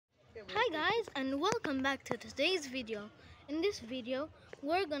Hi guys, and welcome back to today's video. In this video,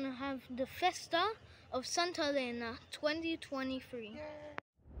 we're gonna have the Festa of Santa Elena 2023.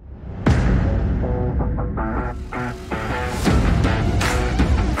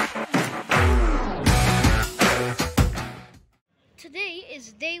 Today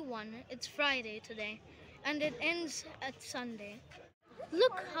is day 1, it's Friday today, and it ends at Sunday.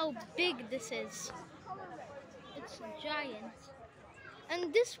 Look how big this is. It's giant.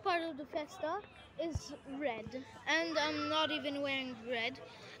 And this part of the Festa is red, and I'm not even wearing red.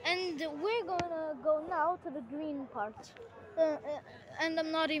 And we're gonna go now to the green part, and I'm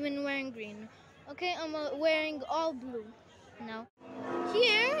not even wearing green. Okay, I'm wearing all blue now.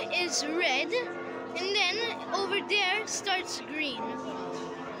 Here is red, and then over there starts green.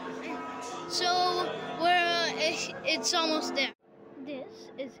 So it's almost there. This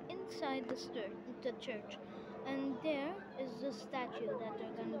is inside the church. And there is the statue that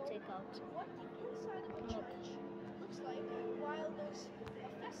they're going to take out. What inside of the church looks like while there's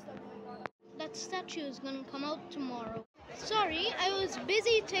a festa going on? That statue is going to come out tomorrow. Sorry, I was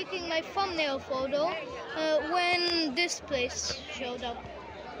busy taking my thumbnail photo when this place showed up.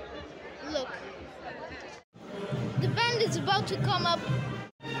 Look. The band is about to come up.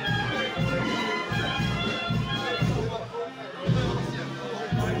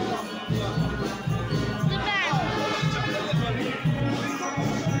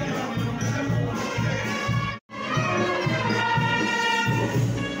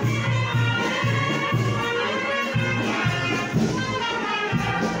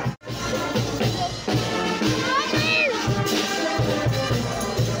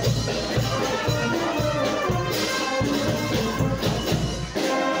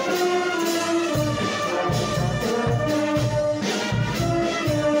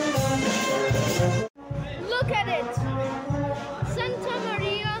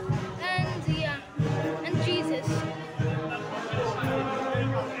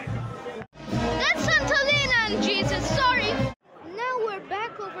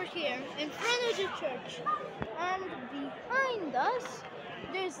 Here in front of the church, and behind us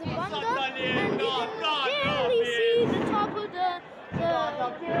there's the banda, and you can barely see the top of the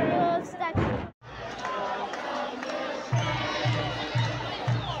statue.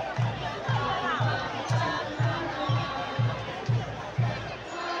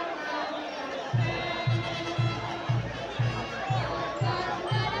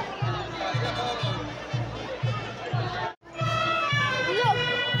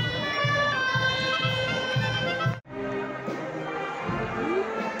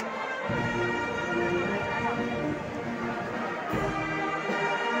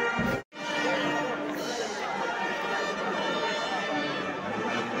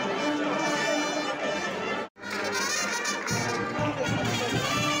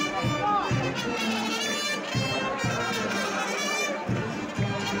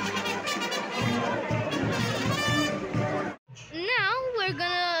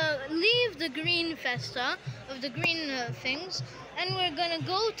 The green Festa of the green things, and we're gonna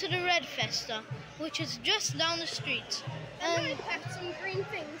go to the red Festa, which is just down the street. And we have some green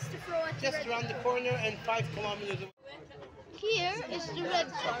things to throw at just around the corner and 5 kilometers away. Here is the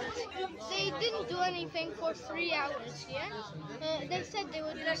red part. They didn't do anything for 3 hours here. They said they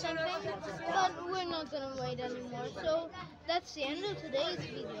would do something, but we're not gonna wait anymore. So that's the end of today's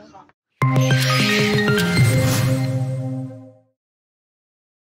video.